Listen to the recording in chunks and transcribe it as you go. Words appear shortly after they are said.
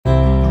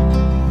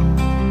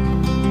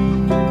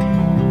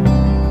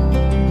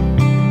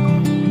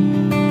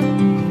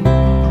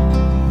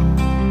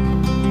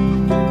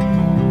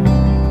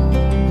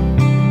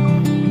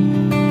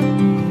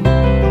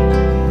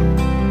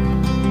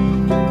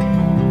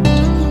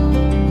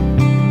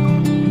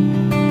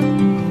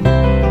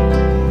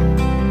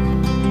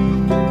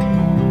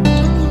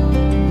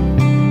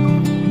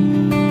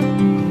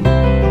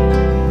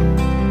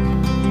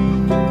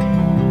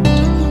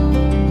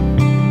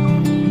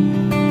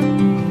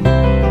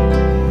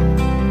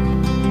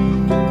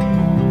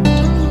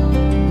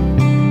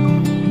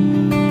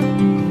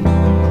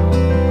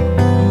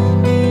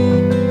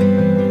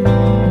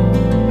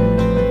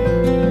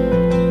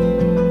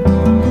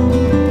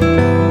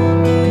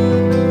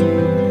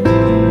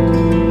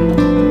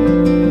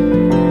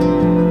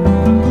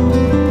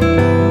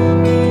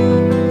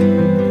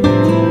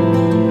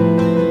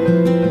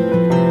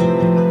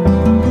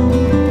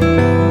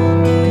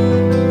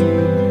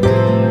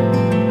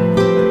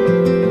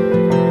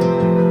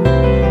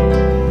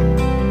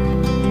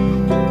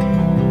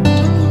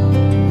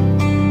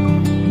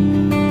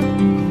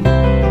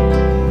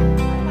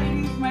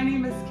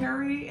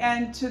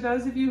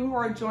those of you who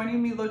are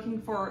joining me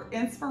looking for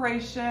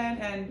inspiration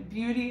and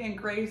beauty and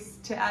grace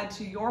to add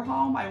to your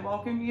home, I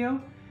welcome you.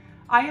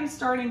 I am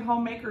starting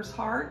Homemaker's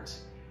Heart.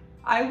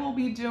 I will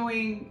be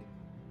doing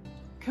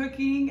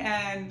cooking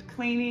and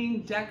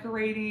cleaning,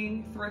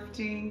 decorating,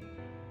 thrifting,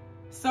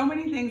 so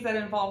many things that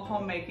involve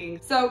homemaking.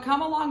 So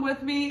come along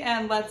with me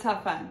and let's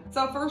have fun.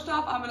 So first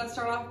off, I'm gonna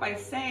start off by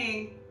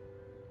saying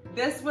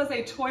this was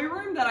a toy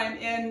room that I'm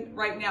in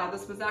right now.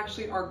 This was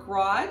actually our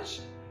garage.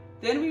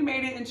 Then we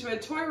made it into a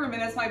toy room,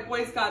 and as my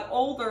boys got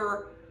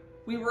older,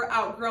 we were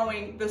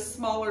outgrowing the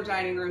smaller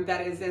dining room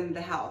that is in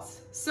the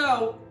house.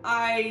 So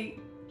I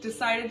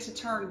decided to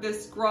turn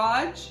this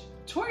garage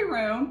toy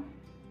room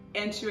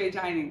into a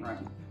dining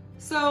room.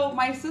 So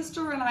my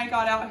sister and I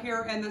got out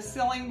here, and the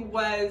ceiling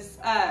was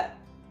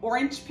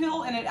orange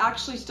peel, and it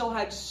actually still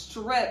had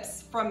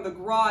strips from the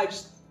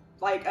garage,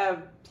 like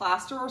a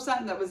plaster or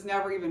something that was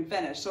never even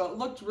finished. So it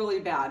looked really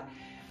bad.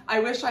 I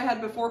wish I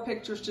had before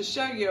pictures to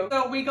show you.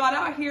 So we got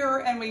out here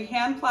and we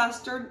hand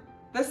plastered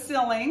the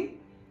ceiling,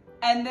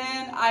 and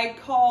then I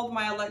called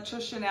my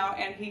electrician out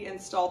and he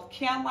installed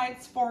can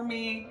lights for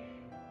me.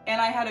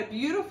 And I had a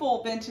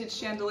beautiful vintage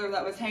chandelier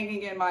that was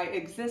hanging in my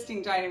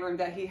existing dining room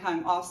that he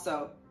hung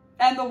also.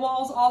 And the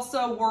walls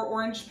also were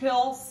orange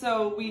peel,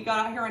 so we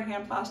got out here and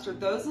hand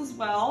plastered those as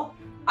well.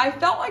 I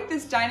felt like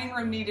this dining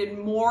room needed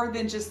more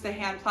than just the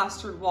hand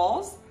plastered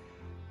walls.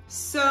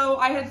 So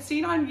I had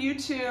seen on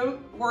YouTube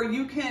where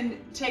you can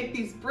take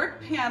these brick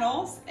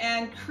panels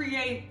and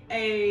create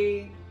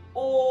a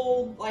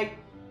old, like,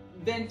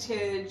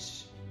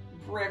 vintage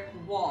brick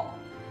wall.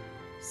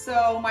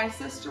 So my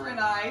sister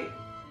and I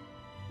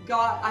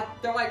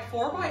got, they're like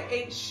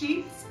 4x8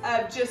 sheets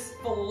of just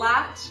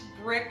flat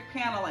brick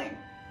paneling.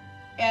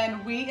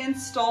 And we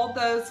installed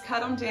those, cut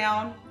them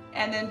down,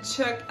 and then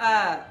took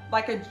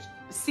like a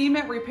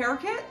cement repair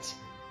kit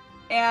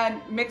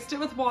and mixed it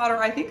with water.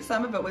 I think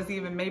some of it was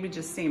even maybe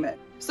just cement.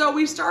 So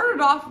we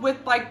started off with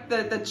like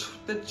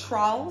the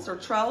trowels or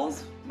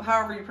trells,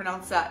 however you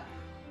pronounce that,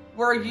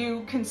 where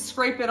you can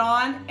scrape it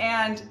on,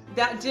 and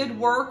that did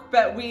work,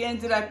 but we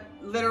ended up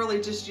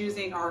literally just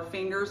using our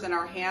fingers and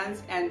our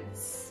hands and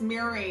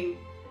smearing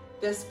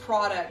this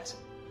product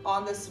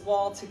on this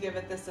wall to give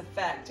it this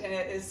effect. And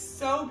it is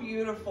so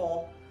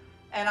beautiful,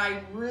 and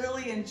I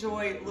really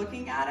enjoy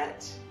looking at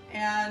it.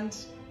 And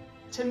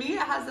to me,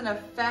 it has an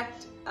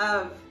effect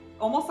of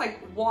almost like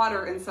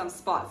water in some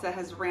spots that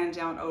has ran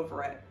down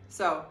over it.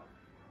 So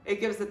it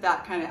gives it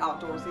that kind of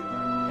outdoorsy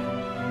look.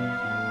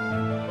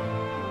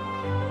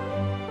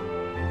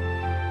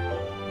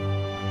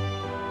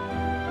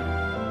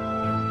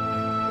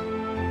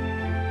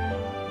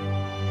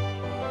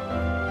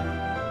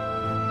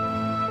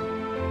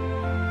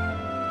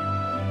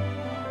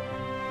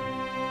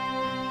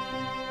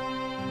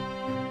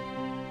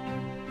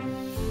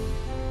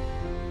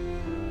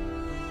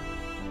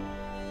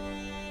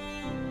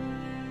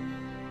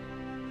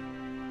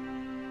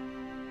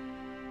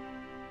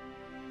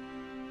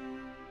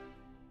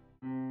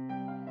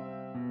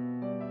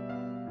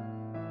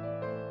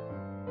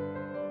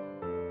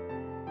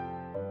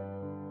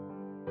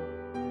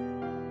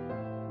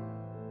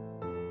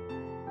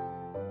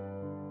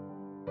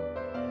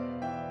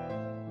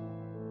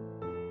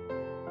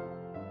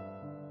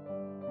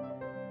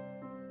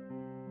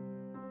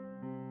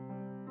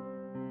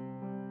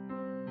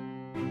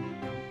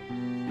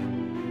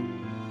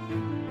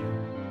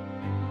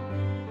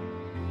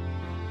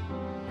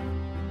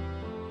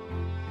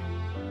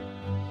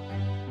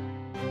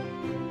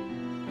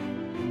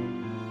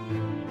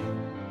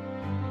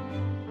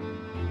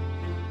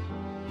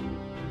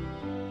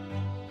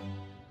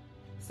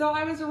 So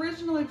I was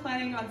originally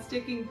planning on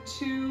sticking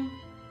 2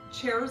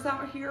 chairs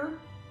out here,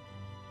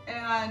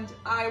 and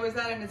I was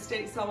at an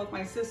estate sale with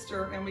my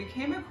sister, and we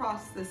came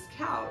across this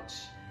couch,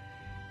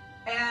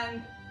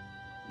 and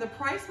the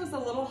price was a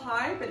little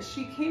high, but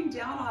she came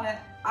down on it.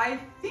 I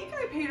think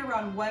I paid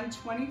around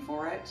 $120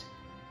 for it.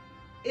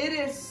 It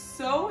is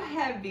so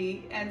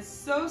heavy and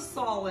so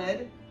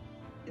solid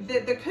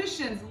that the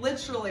cushions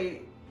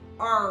literally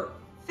are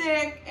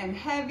thick and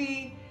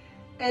heavy,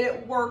 and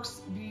it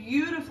works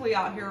beautifully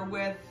out here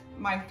with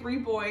my 3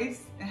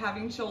 boys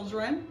having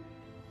children,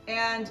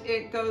 and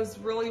it goes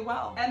really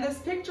well. And this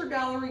picture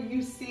gallery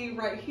you see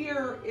right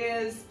here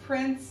is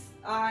prints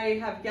I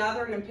have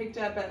gathered and picked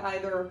up at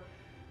either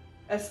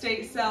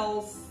estate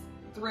sales,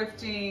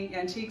 thrifting,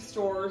 antique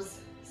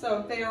stores.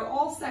 So they are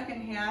all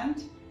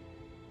secondhand.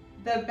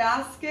 The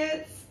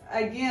baskets,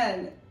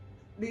 again,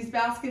 these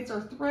baskets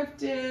are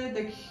thrifted.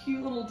 The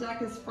cute little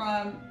deck is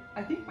from,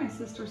 I think, my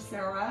sister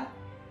Sarah.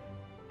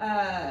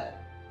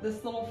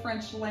 This little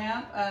French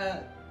lamp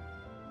a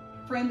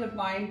friend of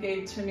mine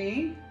gave to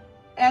me.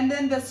 And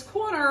then this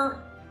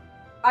corner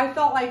I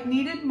felt like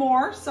needed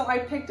more, so I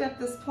picked up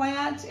this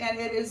plant, and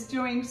it is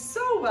doing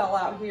so well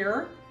out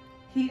here.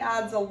 He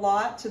adds a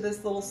lot to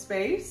this little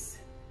space.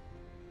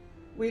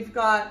 We've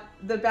got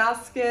the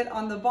basket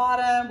on the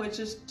bottom, which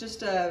is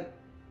just a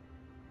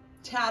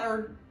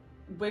tattered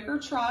wicker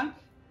trunk.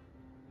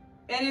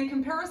 And in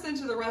comparison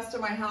to the rest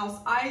of my house,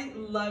 I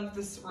love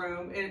this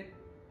room. It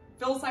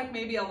feels like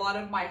maybe a lot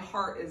of my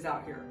heart is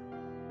out here.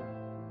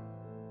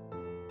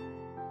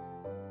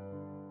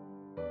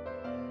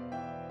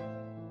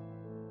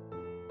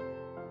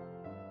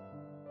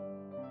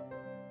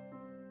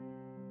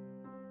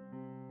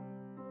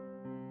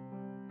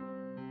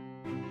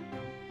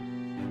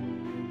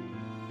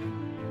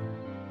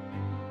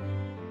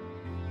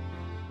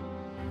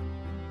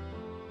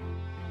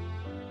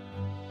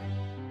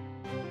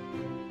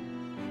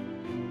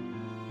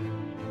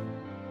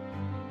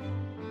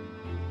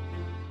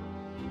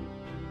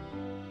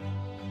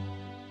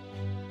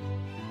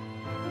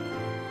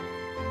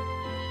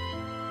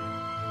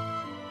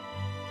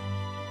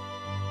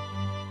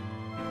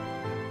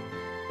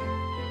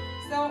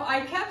 So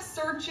I kept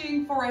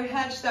searching for a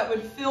hutch that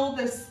would fill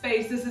this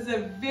space. This is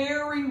a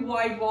very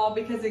wide wall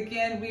because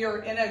again, we are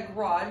in a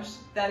garage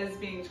that is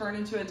being turned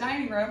into a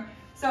dining room.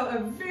 So a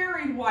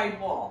very wide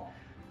wall.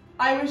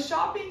 I was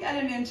shopping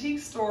at an antique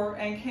store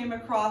and came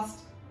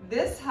across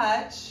this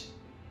hutch.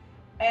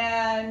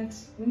 And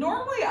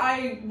normally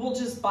I will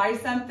just buy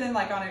something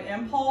like on an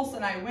impulse,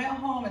 and I went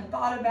home and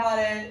thought about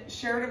it,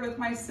 shared it with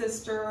my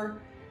sister.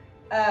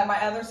 My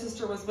other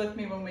sister was with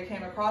me when we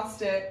came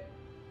across it,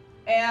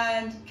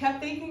 and kept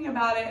thinking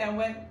about it and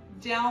went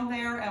down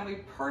there and we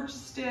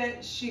purchased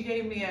it. She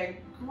gave me a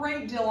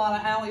great deal on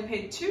it. I only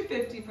paid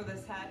 $2.50 for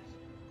this hutch.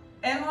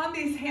 And on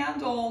these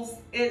handles,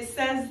 it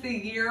says the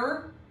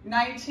year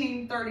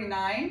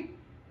 1939.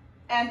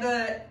 And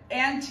the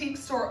antique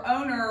store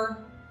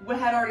owner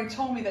had already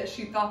told me that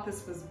she thought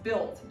this was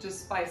built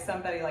just by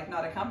somebody, like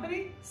not a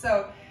company.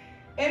 So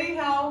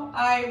anyhow,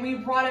 we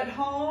brought it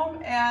home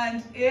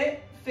and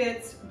it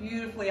fits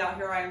beautifully out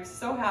here. I am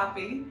so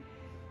happy.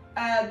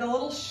 The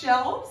little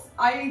shelves,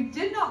 I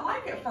did not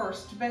like at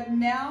first, but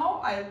now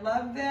I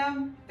love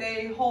them.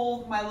 They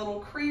hold my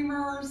little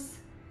creamers,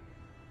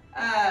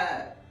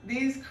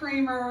 these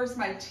creamers,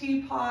 my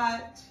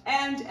teapot,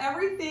 and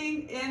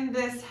everything in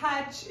this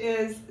hutch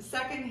is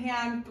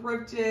secondhand,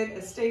 thrifted,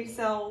 estate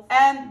sales.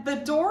 And the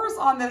doors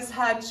on this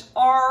hutch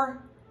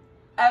are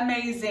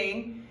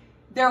amazing.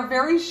 They're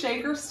very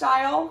shaker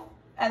style,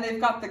 and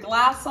they've got the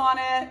glass on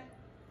it.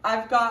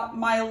 I've got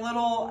my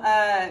little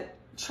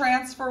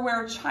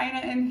transferware china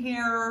in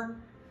here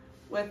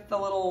with the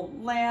little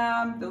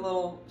lamb,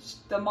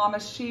 the mama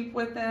sheep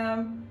with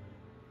them,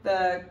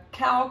 the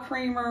cow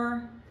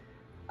creamer.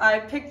 I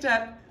picked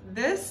up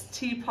this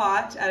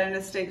teapot at an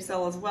estate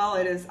sale as well.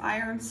 It is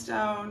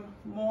ironstone,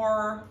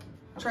 more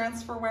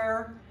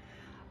transferware.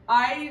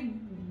 I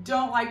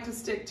don't like to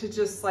stick to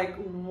just like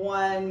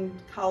one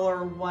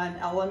color, one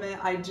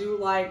element. I do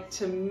like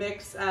to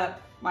mix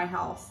up my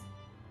house.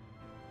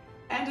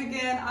 And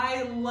again,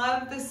 I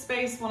love this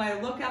space. When I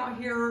look out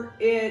here,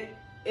 it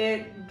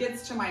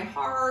gets to my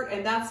heart,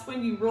 and that's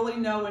when you really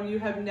know when you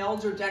have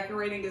nailed your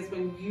decorating, is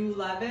when you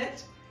love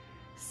it.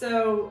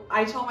 So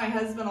I tell my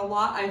husband a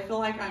lot, I feel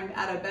like I'm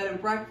at a bed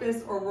and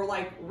breakfast, or we're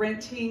like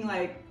renting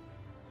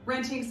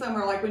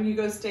somewhere, like when you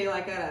go stay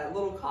like at a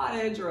little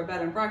cottage or a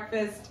bed and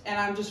breakfast, and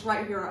I'm just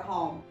right here at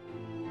home.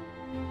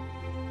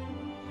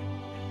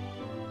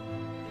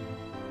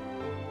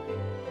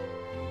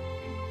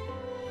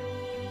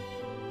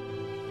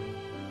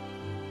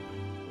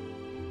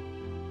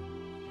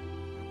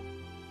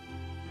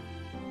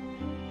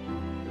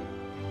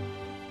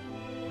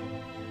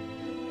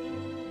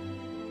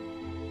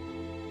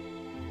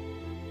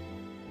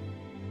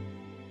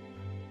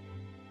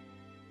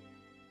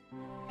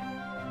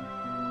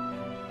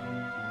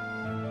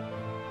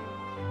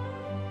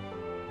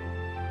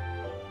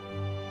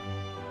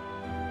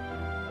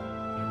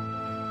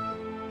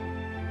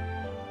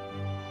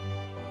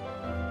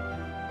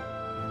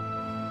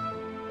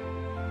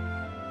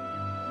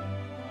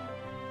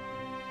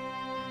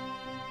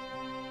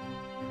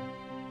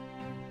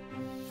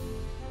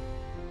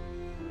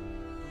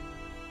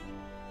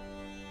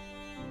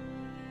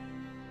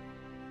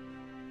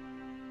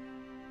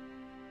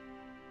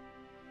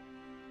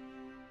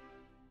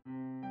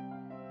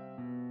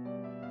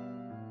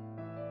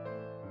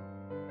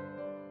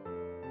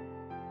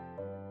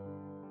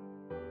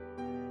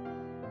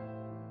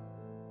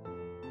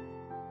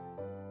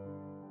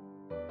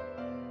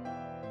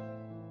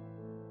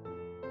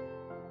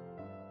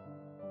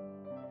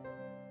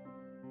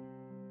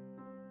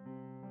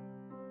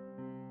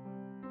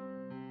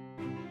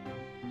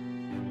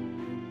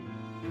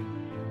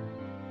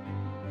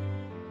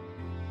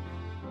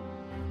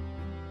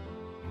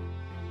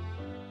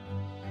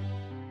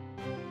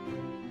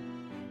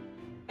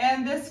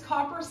 And this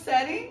copper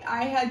setting,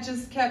 I had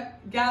just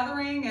kept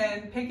gathering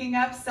and picking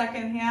up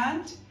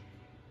secondhand.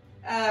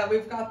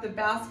 We've got the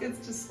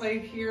baskets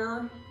displayed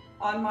here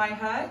on my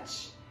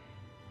hutch.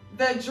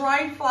 The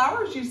dried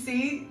flowers you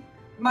see,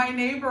 my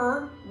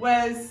neighbor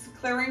was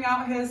clearing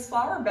out his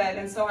flower bed,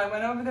 and so I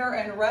went over there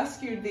and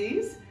rescued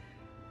these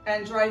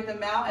and dried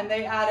them out, and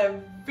they add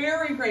a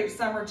very great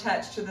summer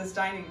touch to this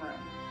dining room.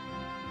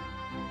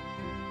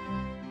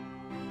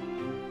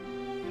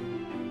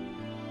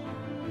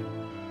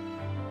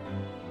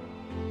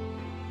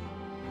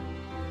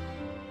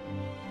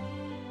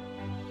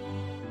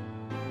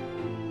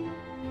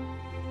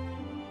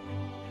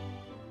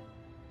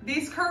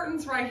 These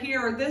curtains right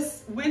here,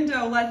 this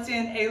window lets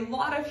in a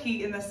lot of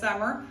heat in the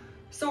summer.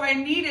 So I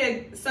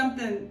needed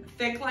something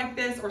thick like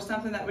this or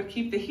something that would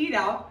keep the heat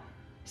out.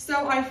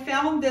 So I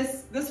found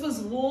this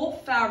was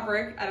wool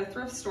fabric at a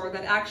thrift store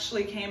that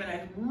actually came in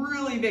a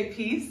really big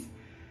piece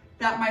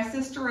that my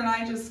sister and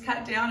I just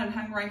cut down and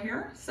hung right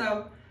here.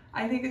 So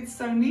I think it's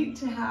so neat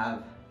to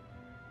have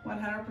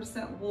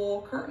 100%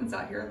 wool curtains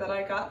out here that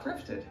I got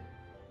thrifted.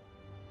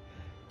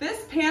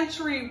 This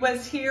pantry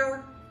was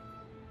here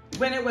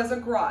when it was a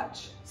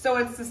garage. So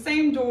it's the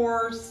same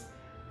doors,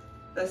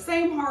 the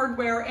same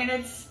hardware, and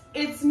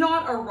it's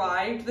not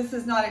arrived. This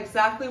is not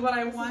exactly what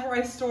I want. Where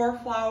I store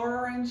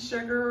flour and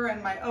sugar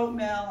and my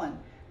oatmeal and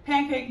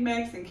pancake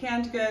mix and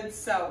canned goods.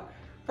 So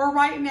for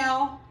right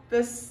now,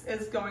 this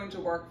is going to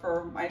work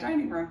for my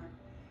dining room.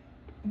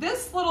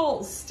 This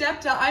little step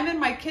down, I'm in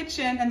my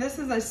kitchen and this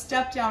is a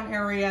step down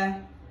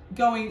area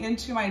going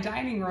into my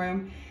dining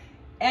room,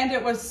 and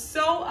it was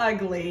so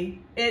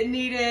ugly. It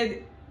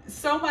needed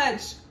so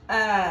much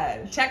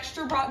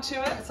texture brought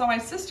to it. So my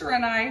sister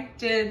and I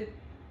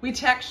we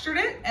textured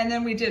it, and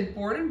then we did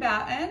board and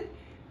batten,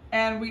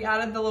 and we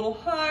added the little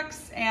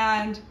hooks,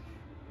 and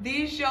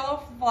these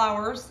yellow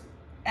flowers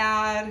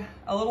add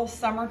a little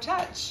summer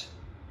touch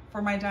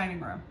for my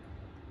dining room.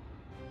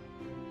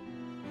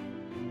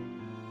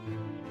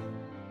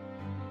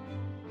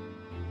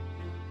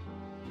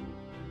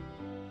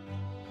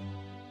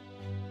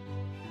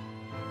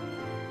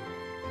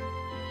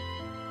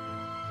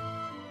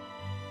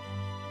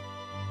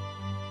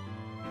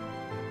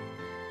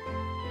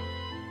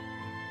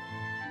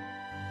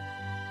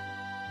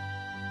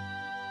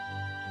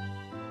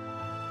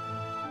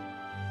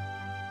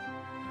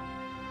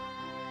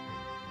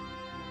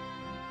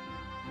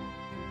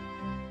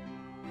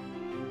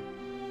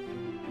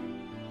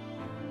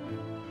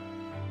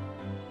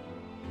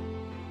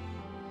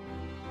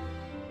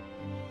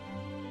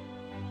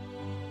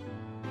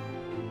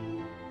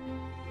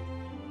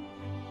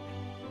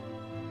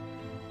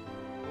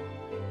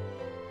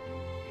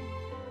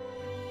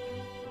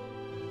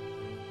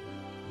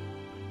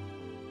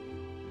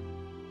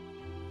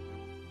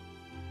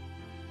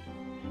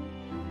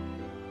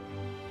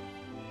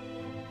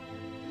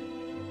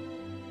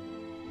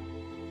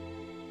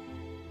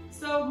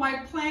 So my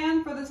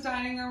plan for this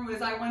dining room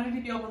was I wanted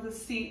to be able to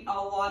seat a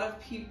lot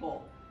of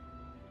people.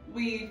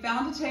 We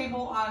found a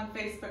table on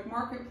Facebook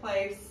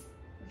Marketplace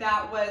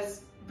that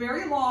was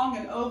very long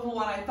and oval,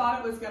 and I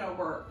thought it was going to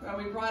work. And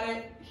we brought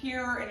it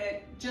here and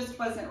it just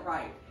wasn't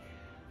right.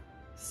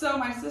 So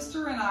my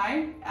sister and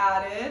I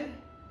added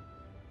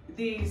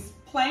these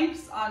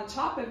planks on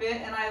top of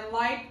it, and I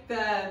like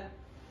the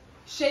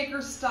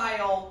shaker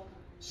style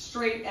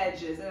straight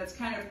edges, and it's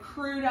kind of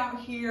crude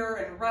out here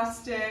and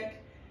rustic.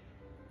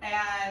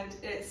 And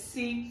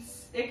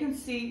it can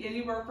seat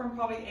anywhere from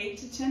probably 8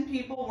 to 10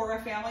 people. We're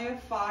a family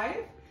of 5.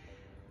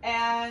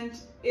 And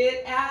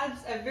it adds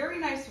a very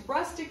nice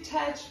rustic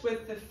touch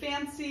with the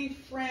fancy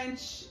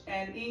French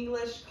and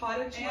English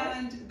cottage look.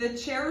 And the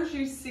chairs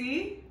you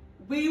see,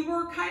 we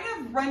were kind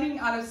of running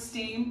out of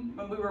steam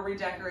when we were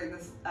redecorating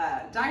this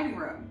dining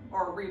room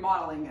or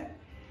remodeling it.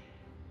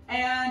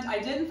 And I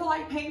didn't feel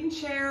like painting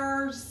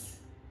chairs.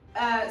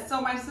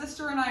 So my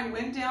sister and I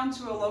went down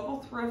to a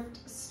local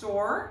thrift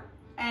store,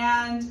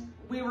 and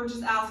we were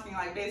just asking,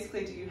 like,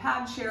 basically, do you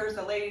have chairs?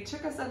 The lady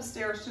took us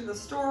upstairs to the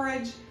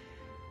storage.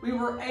 We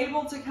were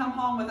able to come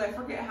home with, I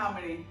forget how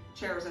many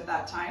chairs at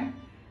that time,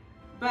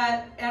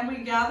 and we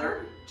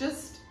gathered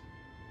just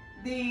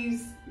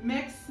these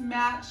mix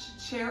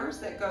match chairs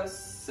that go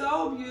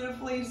so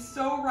beautifully,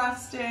 so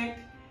rustic.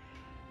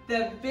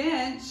 The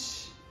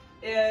bench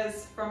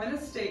is from an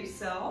estate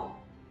sale.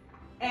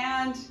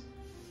 And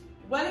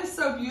what is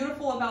so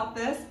beautiful about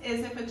this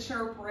is if a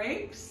chair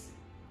breaks,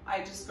 I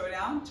just go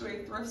down to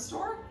a thrift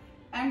store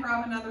and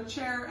grab another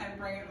chair and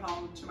bring it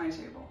home to my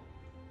table.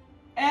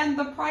 And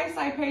the price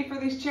I paid for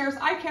these chairs,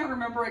 I can't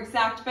remember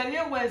exact, but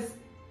it was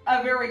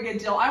a very good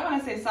deal. I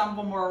want to say some of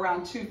them were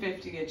around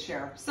 $2.50 a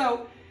chair.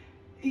 So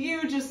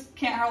you just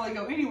can't hardly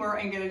go anywhere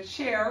and get a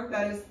chair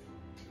that is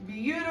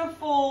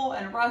beautiful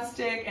and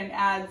rustic and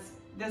adds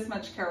this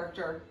much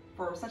character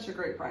for such a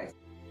great price.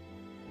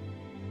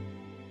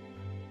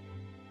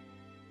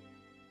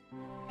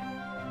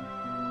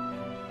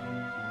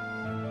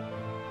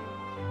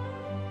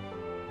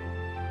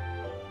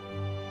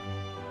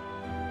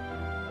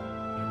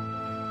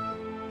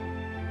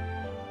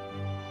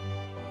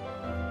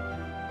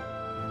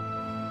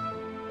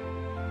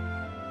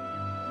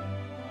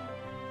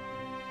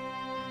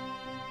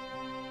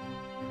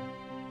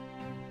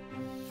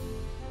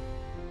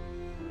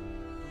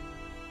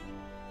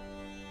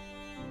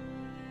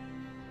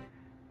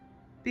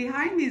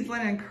 Behind these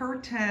linen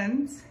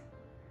curtains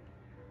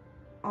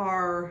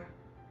are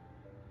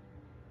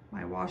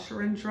my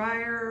washer and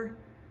dryer.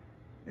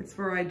 It's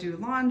where I do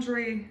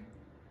laundry.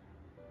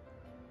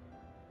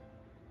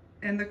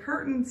 And the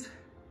curtains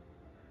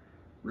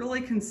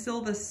really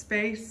conceal the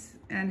space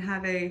and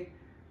have a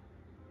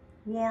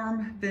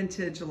warm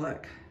vintage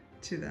look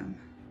to them.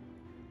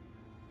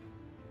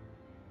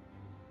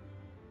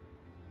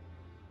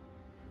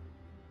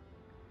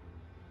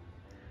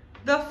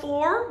 The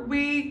floor,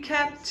 we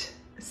kept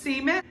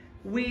cement.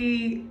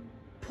 We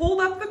pulled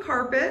up the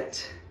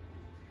carpet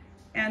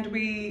and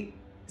we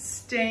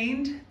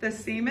stained the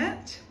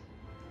cement,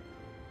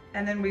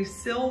 and then we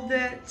sealed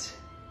it.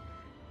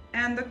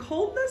 And the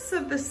coldness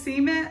of the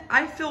cement,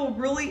 I feel,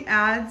 really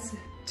adds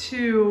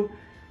to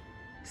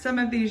some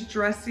of these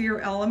dressier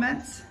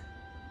elements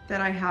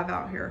that I have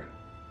out here.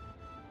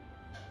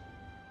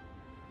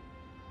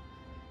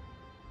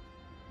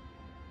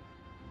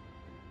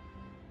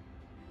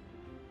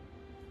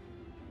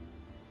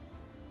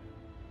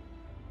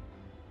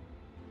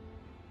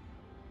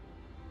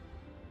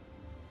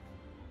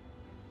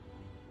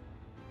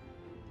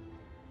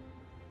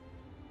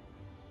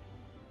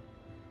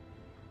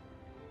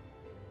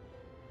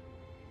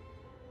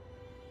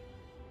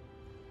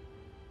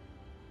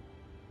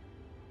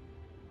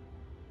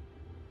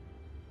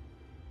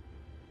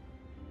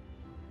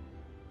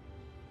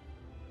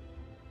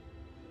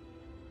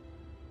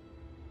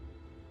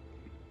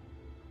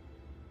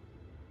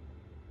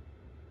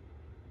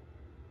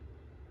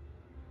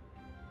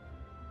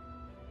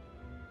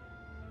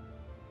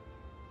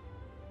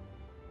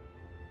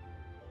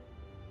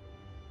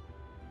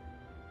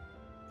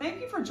 Thank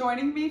you for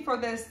joining me for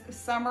this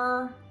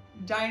summer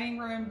dining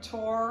room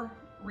tour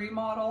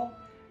remodel.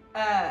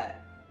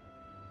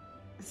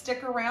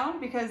 Stick around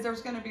because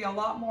there's going to be a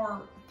lot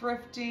more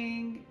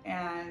thrifting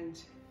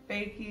and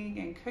baking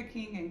and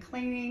cooking and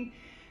cleaning.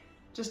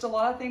 Just a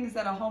lot of things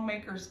that a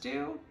homemakers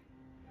do.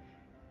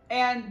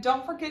 And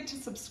don't forget to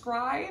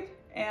subscribe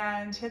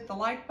and hit the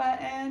like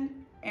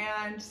button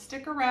and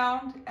stick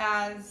around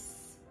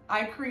as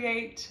I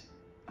create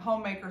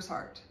Homemaker's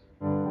Heart.